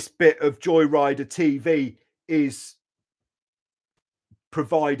this bit of Joyrider TV is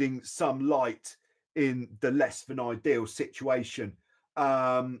providing some light in the less than ideal situation.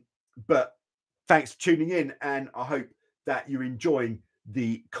 But thanks for tuning in, and I hope that you're enjoying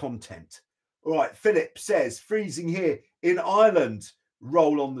the content. All right, Philip says, freezing here in Ireland,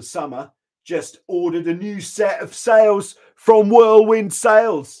 roll on the summer. Just ordered a new set of sails from Whirlwind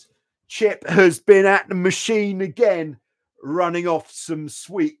Sails. Chip has been at the machine again, running off some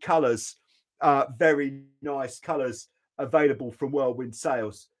sweet colours. Very nice colours available from Whirlwind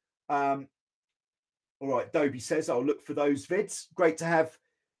Sails. All right, Dobie says, I'll look for those vids. Great to have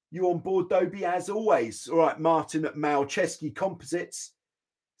you on board, Dobie, as always. All right, Martin at Malcheski Composites.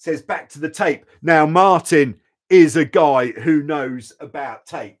 says back to the tape. Now, Martin is a guy who knows about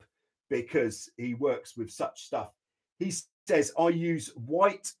tape because he works with such stuff. He says, I use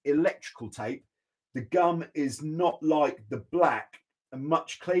white electrical tape. The gum is not like the black and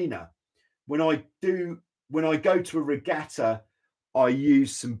much cleaner. When I go to a regatta, I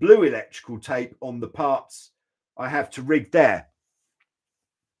use some blue electrical tape on the parts I have to rig there.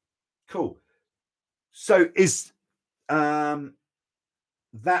 Cool. So is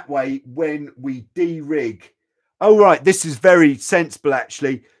that way when we de-rig. Oh, right. This is very sensible,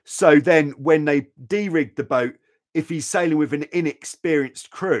 actually. So then when they de-rig the boat, if he's sailing with an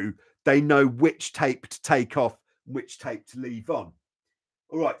inexperienced crew, they know which tape to take off, which tape to leave on.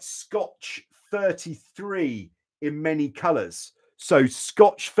 All right. Scotch 33 in many colors. So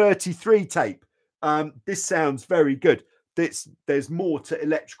Scotch 33 tape. This sounds very good. There's more to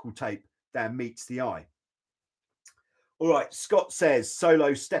electrical tape than meets the eye. All right, Scott says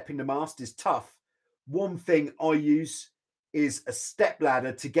solo stepping the mast is tough. One thing I use is a step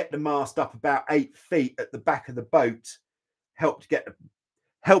ladder to get the mast up about 8 feet at the back of the boat. Help to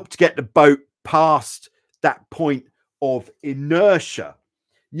get the boat past that point of inertia.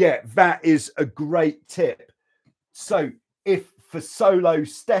 Yeah, that is a great tip. So if for solo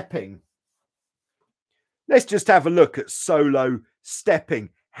stepping, let's just have a look at solo stepping.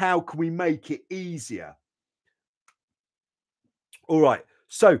 How can we make it easier? All right.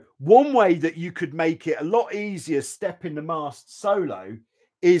 So one way that you could make it a lot easier stepping the mast solo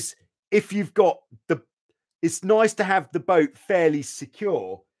is if you've got it's nice to have the boat fairly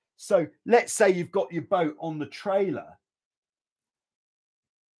secure. So let's say you've got your boat on the trailer.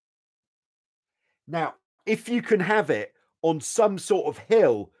 Now, if you can have it on some sort of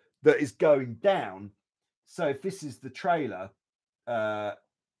hill that is going down. So if this is the trailer,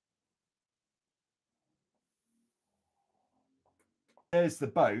 there's the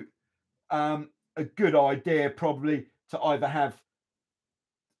boat. A good idea probably to either have,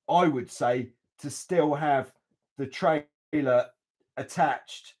 I would say, to still have the trailer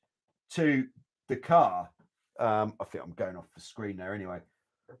attached to the car. I think I'm going off the screen there anyway.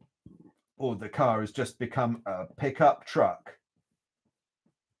 Or the car has just become a pickup truck.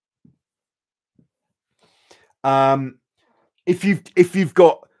 If you've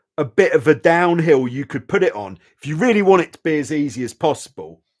got a bit of a downhill, you could put it on if you really want it to be as easy as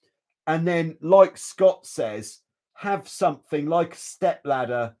possible. And then, like Scott says, have something like a step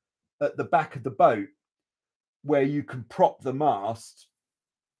ladder at the back of the boat where you can prop the mast.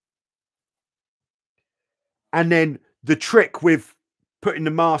 And then the trick with putting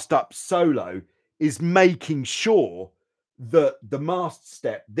the mast up solo is making sure that the mast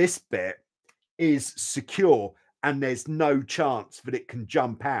step, this bit, is secure and there's no chance that it can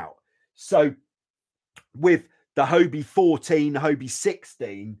jump out. So with the Hobie 14, Hobie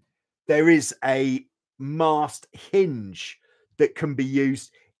 16, there is a mast hinge that can be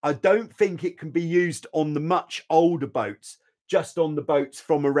used. I don't think it can be used on the much older boats, just on the boats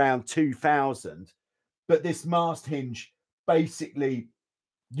from around 2000. But this mast hinge, basically,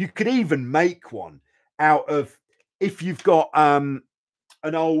 you could even make one out of, if you've got an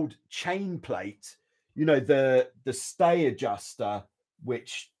old chain plate, you know, the stay adjuster,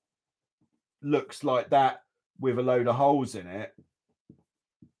 which looks like that with a load of holes in it.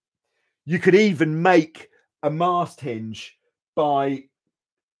 You could even make a mast hinge by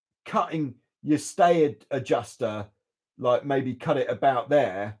cutting your stay adjuster, like maybe cut it about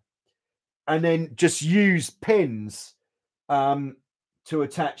there, and then just use pins to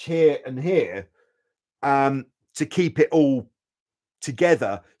attach here and here to keep it all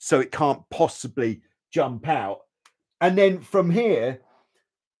together so it can't possibly jump out. And then from here,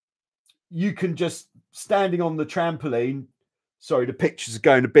 you can just, standing on the trampoline, sorry, the pictures are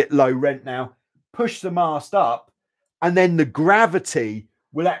going a bit low rent now, push the mast up, and then the gravity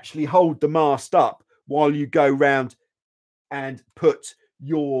will actually hold the mast up while you go round and put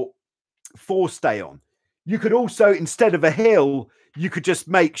your forestay on. You could also, instead of a hill, you could just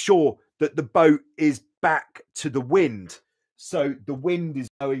make sure that the boat is back to the wind. So the wind is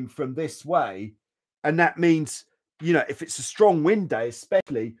going from this way. And that means, you know, if it's a strong wind day,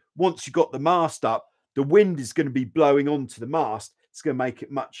 especially once you've got the mast up, the wind is going to be blowing onto the mast. It's going to make it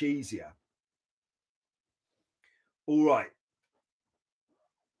much easier. All right.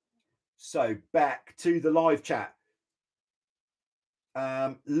 So back to the live chat.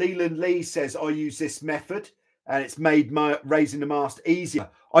 Leland Lee says, I use this method and it's made my raising the mast easier.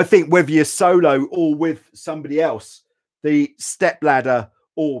 I think whether you're solo or with somebody else, the step ladder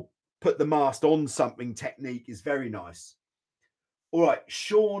or put the mast on something technique is very nice. All right.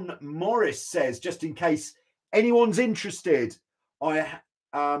 Sean Morris says, just in case anyone's interested, I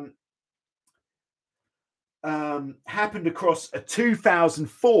Happened across a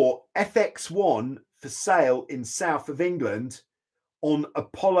 2004 FX1 for sale in south of England on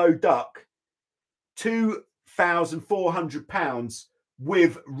Apollo Duck, £2,400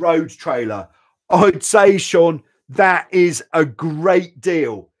 with road trailer. I'd say, Sean, that is a great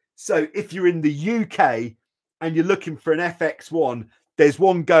deal. So if you're in the UK and you're looking for an FX1, there's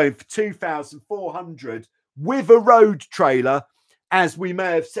one going for 2,400 with a road trailer. As we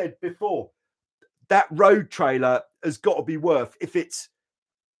may have said before, that road trailer has got to be worth, if it's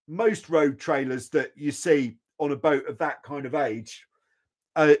most road trailers that you see on a boat of that kind of age,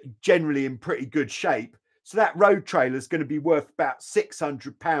 generally in pretty good shape. So that road trailer is going to be worth about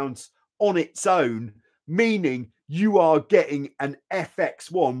 £600 on its own, meaning you are getting an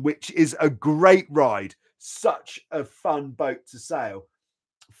FX1, which is a great ride, such a fun boat to sail,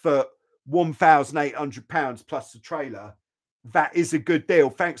 for £1,800 plus the trailer. That is a good deal.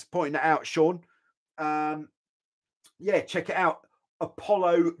 Thanks for pointing that out, Sean. Yeah, check it out.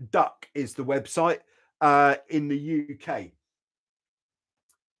 Apollo Duck is the website in the UK.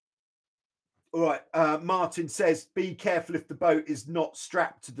 All right. Martin says, be careful if the boat is not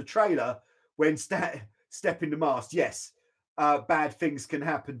strapped to the trailer when stepping the mast. Yes, bad things can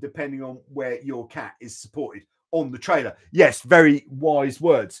happen depending on where your cat is supported on the trailer. Yes, very wise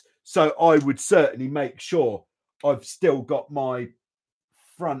words. So I would certainly make sure I've still got my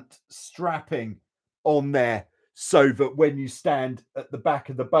front strapping on there so that when you stand at the back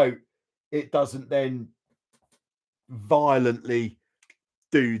of the boat, it doesn't then violently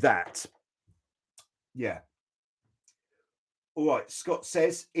do that. Yeah. All right. Scott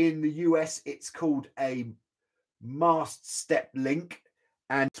says in the US, it's called a mast step link,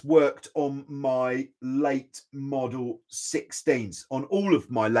 and it's worked on my late model 16s, on all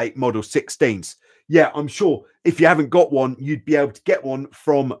of my late model 16s. Yeah, I'm sure if you haven't got one, you'd be able to get one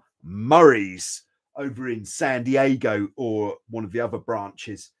from Murray's over in San Diego or one of the other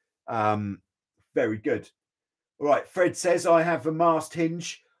branches. Very good. All right. Fred says, I have a mast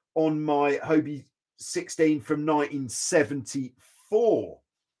hinge on my Hobie 16 from 1974,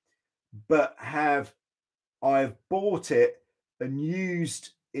 but I've bought it and used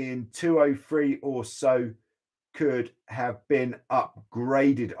in 203 or so. Could have been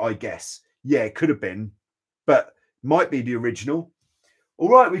upgraded, I guess. Yeah, it could have been, but might be the original. All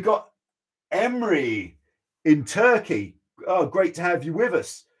right, we've got Emre in Turkey. Oh, great to have you with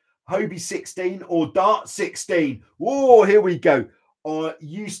us. Hobie 16 or Dart 16? Oh, here we go. I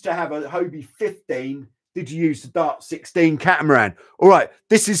used to have a Hobie 15. Did you use the Dart 16 catamaran? All right,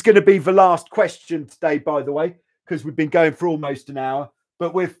 this is going to be the last question today, by the way, because we've been going for almost an hour.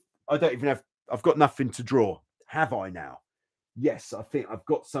 But I've got nothing to draw. Have I now? Yes, I think I've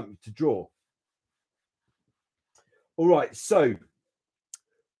got something to draw. All right, so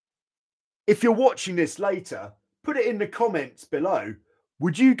if you're watching this later, put it in the comments below.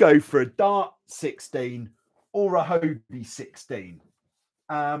 Would you go for a Dart 16 or a Hobie 16?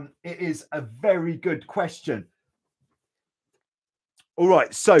 It is a very good question. All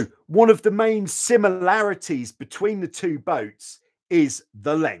right, so one of the main similarities between the two boats is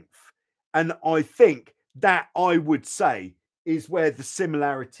the length. And I think that, I would say, is where the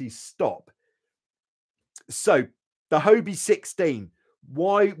similarities stop. So the Hobie 16,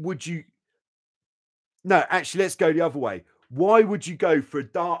 why would you... No, actually, let's go the other way. Why would you go for a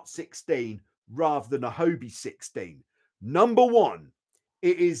Dart 16 rather than a Hobie 16? Number one,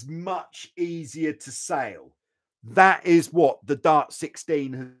 it is much easier to sail. That is what the Dart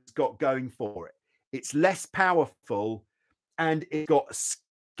 16 has got going for it. It's less powerful and it's got a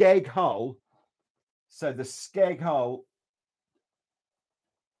skeg hull. So the skeg hull...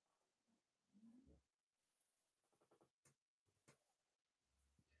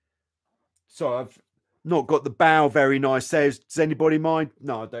 So I've not got the bow very nice there. Does anybody mind?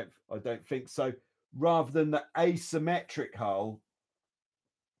 No, I don't think so. Rather than the asymmetric hull,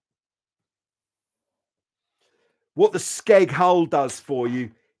 what the skeg hull does for you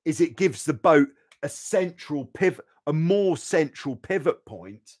is it gives the boat a central pivot, a more central pivot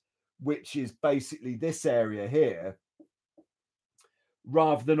point, which is basically this area here,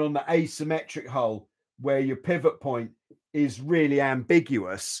 rather than on the asymmetric hull where your pivot point is really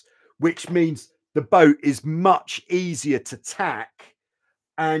ambiguous, which means the boat is much easier to tack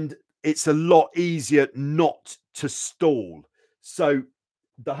and it's a lot easier not to stall. So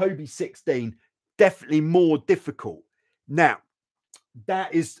the Hobie 16, definitely more difficult. Now,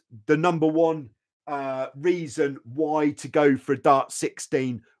 that is the number one reason why to go for a Dart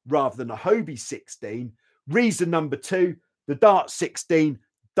 16 rather than a Hobie 16. Reason number two, the Dart 16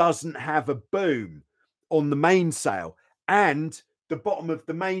 doesn't have a boom on the mainsail, and the bottom of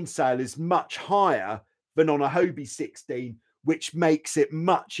the mainsail is much higher than on a Hobie 16, which makes it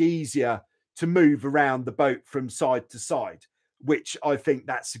much easier to move around the boat from side to side, which I think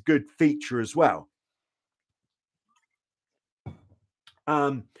that's a good feature as well.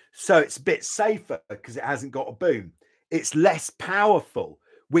 So it's a bit safer because it hasn't got a boom. It's less powerful,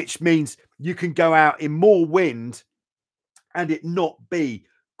 which means you can go out in more wind and it not be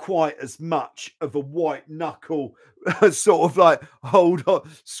quite as much of a white knuckle sort of like hold on,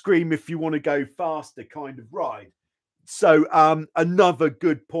 scream if you want to go faster kind of ride. So another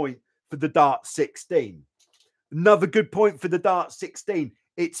good point for the Dart 16. Another good point for the Dart 16.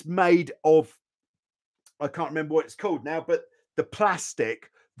 It's made of, I can't remember what it's called now, but the plastic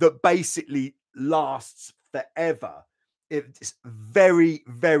that basically lasts forever. It's very,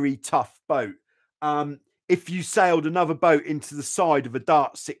 very tough boat. If you sailed another boat into the side of a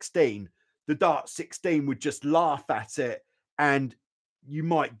Dart 16, the Dart 16 would just laugh at it and you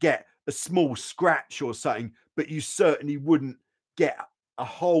might get a small scratch or something, but you certainly wouldn't get a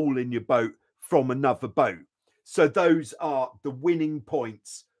hole in your boat from another boat. So those are the winning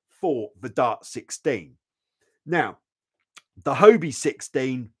points for the Dart 16. Now, the Hobie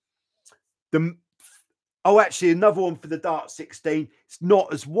 16, actually another one for the Dart 16, it's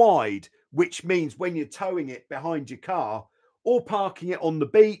not as wide, which means when you're towing it behind your car or parking it on the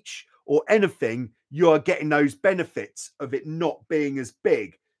beach or anything, you are getting those benefits of it not being as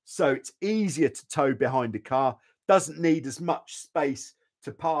big. So it's easier to tow behind a car, doesn't need as much space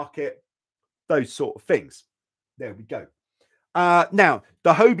to park it, those sort of things. There we go. Now,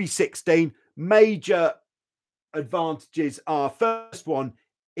 the Hobie 16, major advantages are, first one,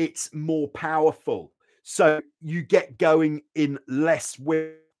 it's more powerful. So you get going in less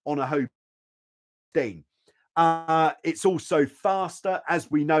wind on a Hobie 16. It's also faster.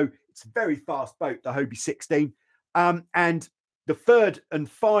 As we know, it's a very fast boat, the Hobie 16. And the third and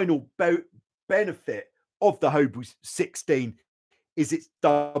final benefit of the Hobie 16 is its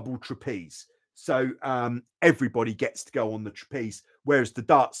double trapeze. So everybody gets to go on the trapeze, whereas the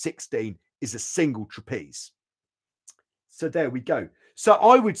Dart 16 is a single trapeze. So there we go. So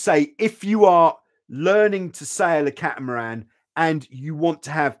I would say if you are learning to sail a catamaran and you want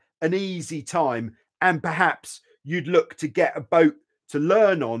to have an easy time, and perhaps you'd look to get a boat to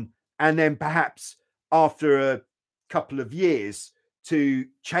learn on, and then perhaps after a couple of years to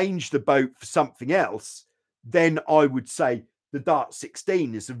change the boat for something else, then I would say the Dart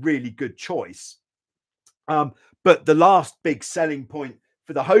 16 is a really good choice. But the last big selling point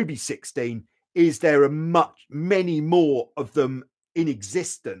for the Hobie 16 is there are many more of them in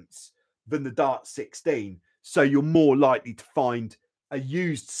existence than the Dart 16. So you're more likely to find a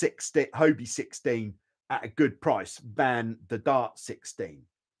used Hobie 16 at a good price than the Dart 16.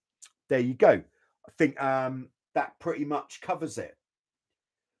 There you go. I think that pretty much covers it.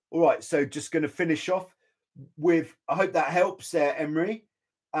 All right, so just going to finish off with, I hope that helps there, Emery.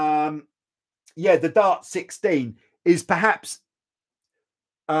 Yeah, the Dart 16 is perhaps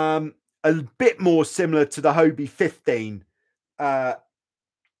a bit more similar to the Hobie 15. But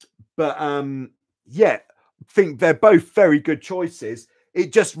yeah, I think they're both very good choices.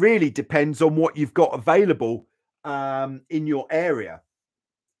 It just really depends on what you've got available in your area.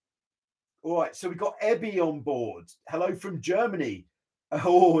 All right, so we've got Ebby on board. Hello from Germany.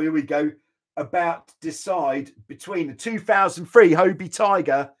 Oh, here we go. About to decide between the 2003 Hobie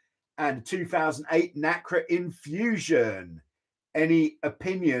Tiger and the 2008 Nacra Infusion. Any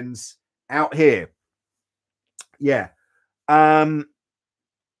opinions out here? Yeah.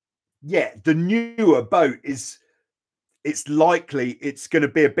 Yeah, the newer boat it's likely it's going to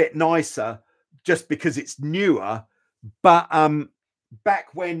be a bit nicer just because it's newer. But back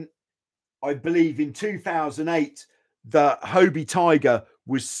when, I believe in 2008, the Hobie Tiger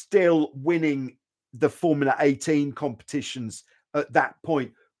was still winning the Formula 18 competitions at that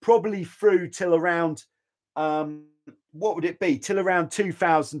point, probably through till around, what would it be? Till around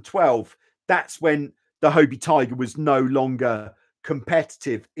 2012. That's when the Hobie Tiger was no longer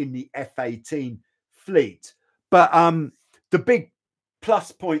competitive in the F18 fleet. But the big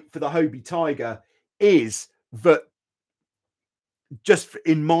plus point for the Hobie Tiger is that, just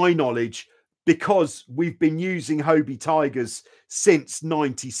in my knowledge, because we've been using Hobie Tigers since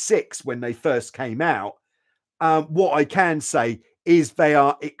 '96 when they first came out, what I can say is they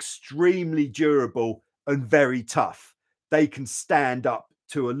are extremely durable and very tough. They can stand up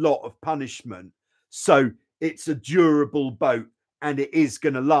to a lot of punishment. So it's a durable boat and it is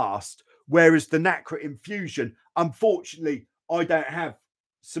going to last. Whereas the Nacra Infusion, unfortunately, I don't have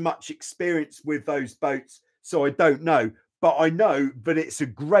so much experience with those boats, so I don't know. But I know that it's a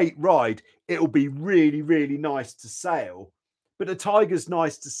great ride. It'll be really, really nice to sail. but the Tiger's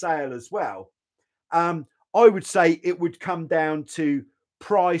nice to sail as well. I would say it would come down to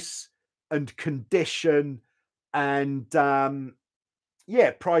price and condition, and yeah,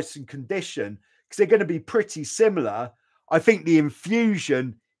 price and condition, because they're going to be pretty similar. I think the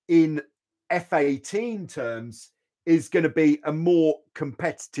Infusion in F18 terms is going to be a more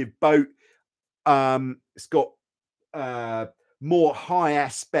competitive boat. It's got more high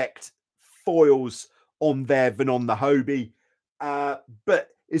aspect foils on there than on the Hobie, but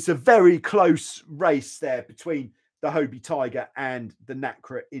it's a very close race there between the Hobie Tiger and the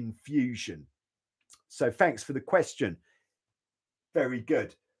Nacra Infusion. So thanks for the question. Very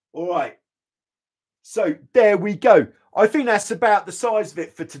good. All right. So there we go. I think that's about the size of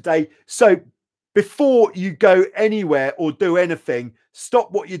it for today. So before you go anywhere or do anything,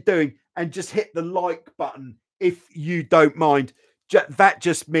 stop what you're doing and just hit the like button if you don't mind. That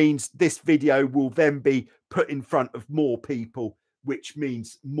just means this video will then be put in front of more people, which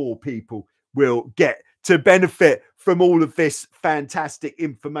means more people will get to benefit from all of this fantastic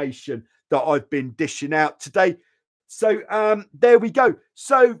information that I've been dishing out today. So there we go.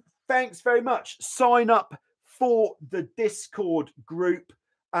 So thanks very much. Sign up for the Discord group.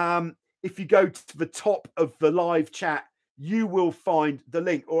 If you go to the top of the live chat, you will find the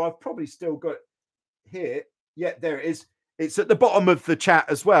link, or I've probably still got it here. Yeah, there it is. It's at the bottom of the chat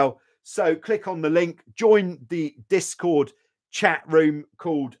as well. So click on the link, join the Discord chat room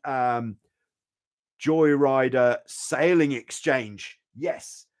called Joyrider Sailing Exchange.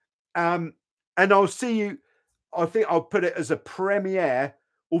 Yes. And I'll see you. I think I'll put it as a premiere,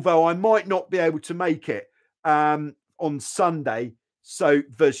 although I might not be able to make it on Sunday. So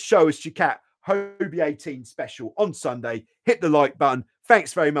the Show Us Your Cat Hobie 18 special on Sunday. Hit the like button.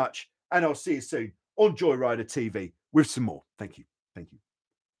 Thanks very much. And I'll see you soon on Joyrider TV with some more. Thank you.